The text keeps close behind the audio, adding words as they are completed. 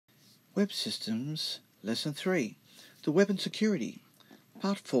Web Systems, Lesson 3, The Web and Security,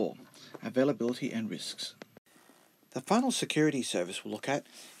 Part 4, Availability and Risks. The final security service we'll look at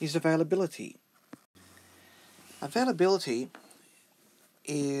is availability. Availability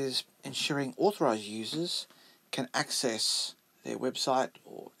is ensuring authorized users can access their website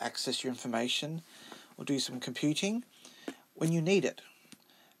or access your information or do some computing when you need it.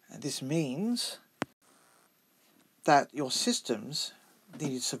 And this means that your systems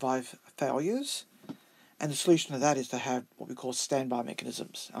need to survive failures, and the solution to that is to have what we call standby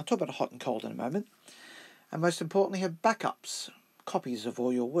mechanisms. I'll talk about hot and cold in a moment. And most importantly, have backups, copies of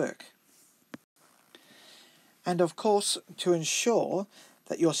all your work. And of course, to ensure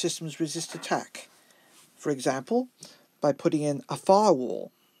that your systems resist attack. For example, by putting in a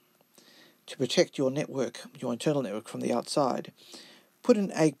firewall to protect your network, your internal network from the outside. Put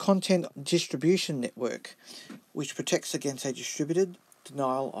in a content distribution network, which protects against a distributed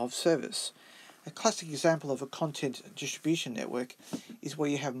denial of service. A classic example of a content distribution network is where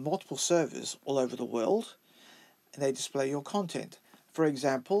you have multiple servers all over the world and they display your content. For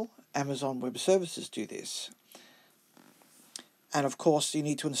example, Amazon Web Services do this. And of course, you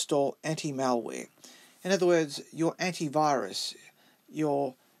need to install anti-malware. In other words, your antivirus,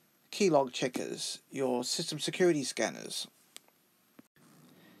 your keylog checkers, your system security scanners.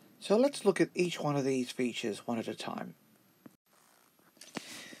 So let's look at each one of these features one at a time.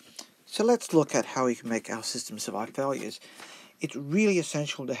 So let's look at how we can make our system survive failures. It's really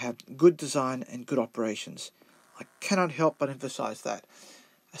essential to have good design and good operations. I cannot help but emphasize that.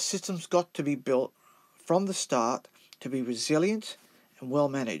 A system's got to be built from the start to be resilient and well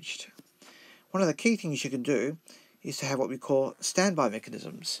managed. One of the key things you can do is to have what we call standby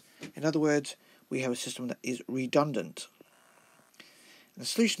mechanisms. In other words, we have a system that is redundant. And the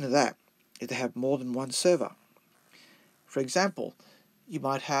solution to that is to have more than one server. For example, you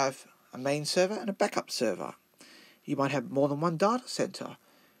might have a main server and a backup server. You might have more than one data center.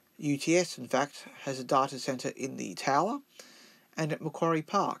 UTS, in fact, has a data center in the tower and at Macquarie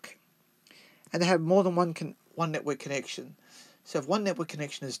Park. And they have more than one network connection. So if one network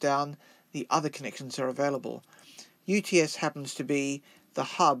connection is down, the other connections are available. UTS happens to be the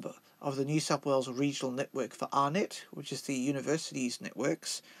hub of the New South Wales Regional Network for AARNet, which is the university's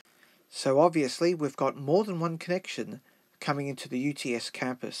networks. So obviously we've got more than one connection coming into the UTS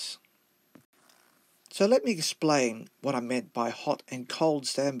campus. So let me explain what I meant by hot and cold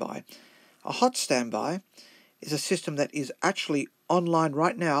standby. A hot standby is a system that is actually online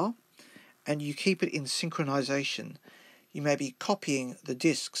right now and you keep it in synchronization. You may be copying the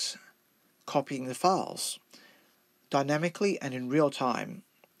disks, copying the files dynamically and in real time.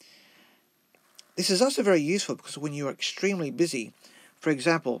 This is also very useful because when you're extremely busy, for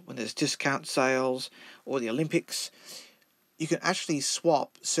example, when there's discount sales or the Olympics, you can actually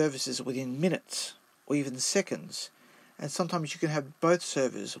swap services within minutes or even seconds. And sometimes you can have both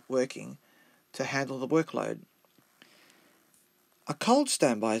servers working to handle the workload. A cold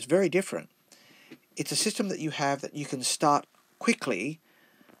standby is very different. It's a system that you have that you can start quickly,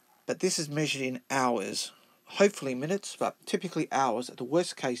 but this is measured in hours. Hopefully minutes, but typically hours, at the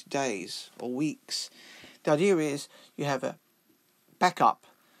worst case days or weeks. The idea is you have a backup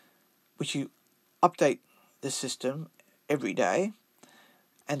which you update the system every day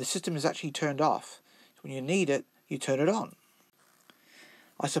and the system is actually turned off. So when you need it, you turn it on.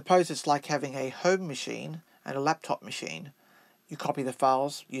 I suppose it's like having a home machine and a laptop machine. You copy the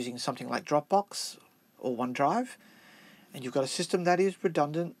files using something like Dropbox or OneDrive and you've got a system that is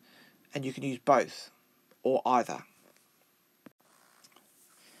redundant and you can use both or either.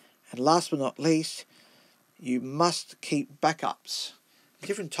 And last but not least, you must keep backups.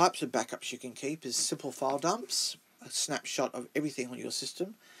 Different types of backups you can keep is simple file dumps, a snapshot of everything on your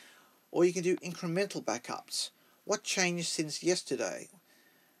system, or you can do incremental backups. What changed since yesterday?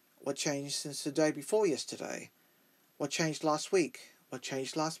 What changed since the day before yesterday? What changed last week? What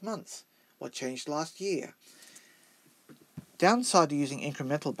changed last month? What changed last year? Downside to using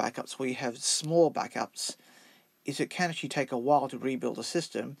incremental backups where you have small backups is it can actually take a while to rebuild a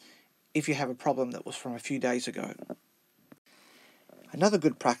system if you have a problem that was from a few days ago. Another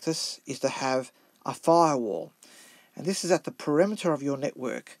good practice is to have a firewall, and this is at the perimeter of your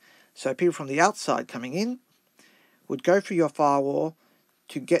network. So people from the outside coming in would go through your firewall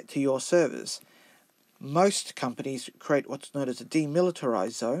to get to your servers. Most companies create what's known as a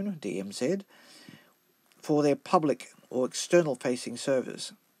demilitarized zone, DMZ, for their public or external facing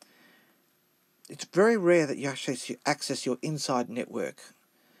servers. It's very rare that you actually access your inside network,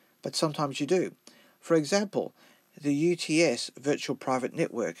 but sometimes you do. For example, the UTS virtual private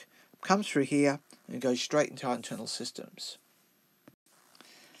network comes through here and goes straight into our internal systems.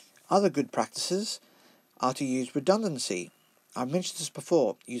 Other good practices are to use redundancy. I've mentioned this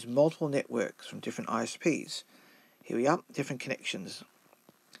before. Use multiple networks from different ISPs. Here we are, different connections.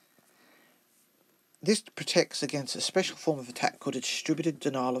 This protects against a special form of attack called a distributed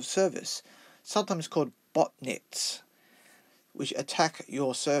denial of service, sometimes called botnets, which attack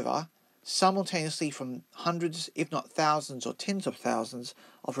your server simultaneously from hundreds, if not thousands or tens of thousands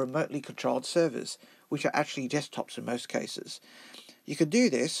of remotely controlled servers, which are actually desktops in most cases. You can do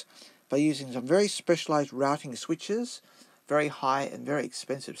this by using some very specialized routing switches, very high and very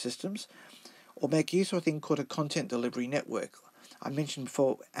expensive systems, or make use of a thing called a content delivery network. I mentioned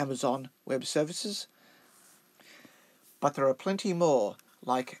before Amazon Web Services, but there are plenty more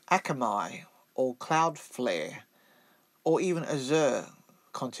like Akamai or Cloudflare or even Azure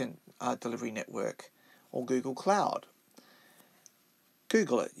Content Delivery Network or Google Cloud.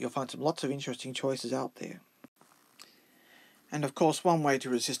 Google it, you'll find lots of interesting choices out there. And of course, one way to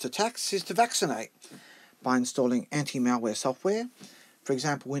resist attacks is to vaccinate by installing anti-malware software. For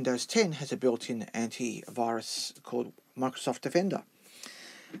example, Windows 10 has a built-in antivirus called Microsoft Defender.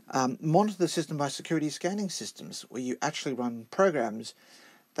 Monitor the system by security scanning systems, where you actually run programs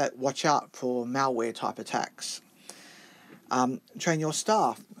that watch out for malware type attacks. Train your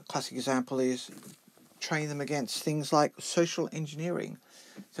staff. A classic example is train them against things like social engineering.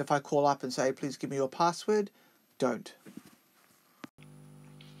 So if I call up and say, please give me your password, don't.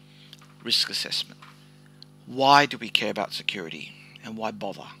 Risk assessment. Why do we care about security and why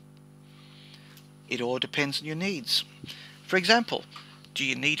bother? It all depends on your needs. For example, do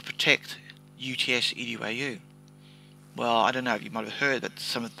you need to protect UTS EDUAU? Well, I don't know, you might have heard that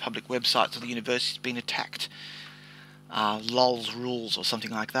some of the public websites of the university have been attacked. LOL's rules or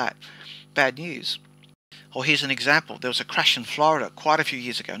something like that. Bad news. Or here's an example. There was a crash in Florida quite a few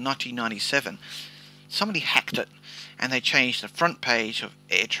years ago, 1997. Somebody hacked it and they changed the front page of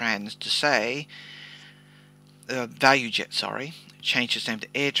AirTrans to say, ValueJet, changed its name to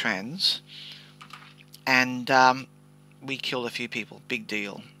AirTrans, and we killed a few people. Big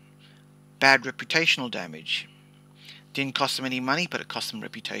deal. Bad reputational damage. Didn't cost them any money, but it cost them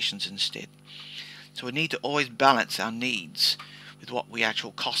reputations instead. So we need to always balance our needs with what the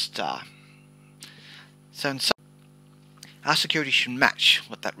actual costs are. So our security should match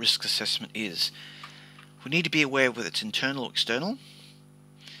what that risk assessment is. We need to be aware whether it's internal or external.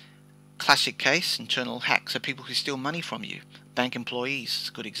 Classic case, internal hacks are people who steal money from you. Bank employees is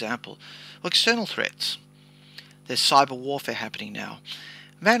a good example. Or external threats. There's cyber warfare happening now.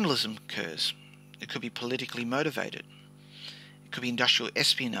 Vandalism occurs. It could be politically motivated. It could be industrial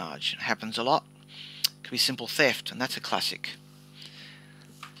espionage. It happens a lot. It could be simple theft, and that's a classic.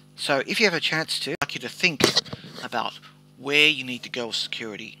 So if you have a chance to, I'd like you to think about where you need to go with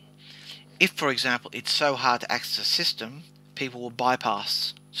security. If, for example, it's so hard to access a system, people will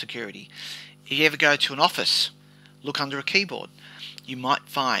bypass security. If you ever go to an office, look under a keyboard. You might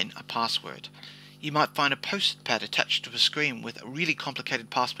find a password. You might find a post-it pad attached to a screen with a really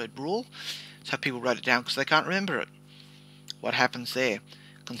complicated password rule, so people wrote it down because they can't remember it. What happens there?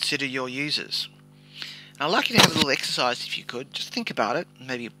 Consider your users. And I'd like you to have a little exercise if you could. Just think about it, and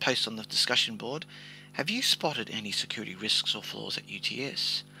maybe post on the discussion board. Have you spotted any security risks or flaws at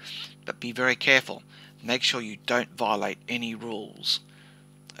UTS? But be very careful. Make sure you don't violate any rules.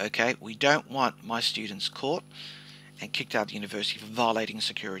 Okay, we don't want my students caught and kicked out of the university for violating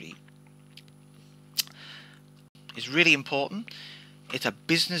security. It's really important. It's a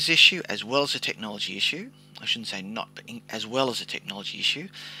business issue as well as a technology issue. I shouldn't say not, but as well as a technology issue.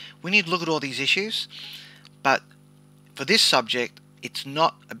 We need to look at all these issues, but for this subject, it's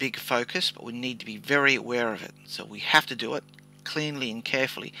not a big focus, but we need to be very aware of it. So we have to do it cleanly and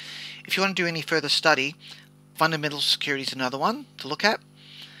carefully. If you want to do any further study, fundamental security is another one to look at,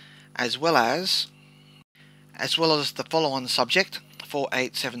 as well as the follow-on subject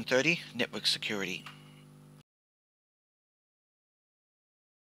 48730, network security.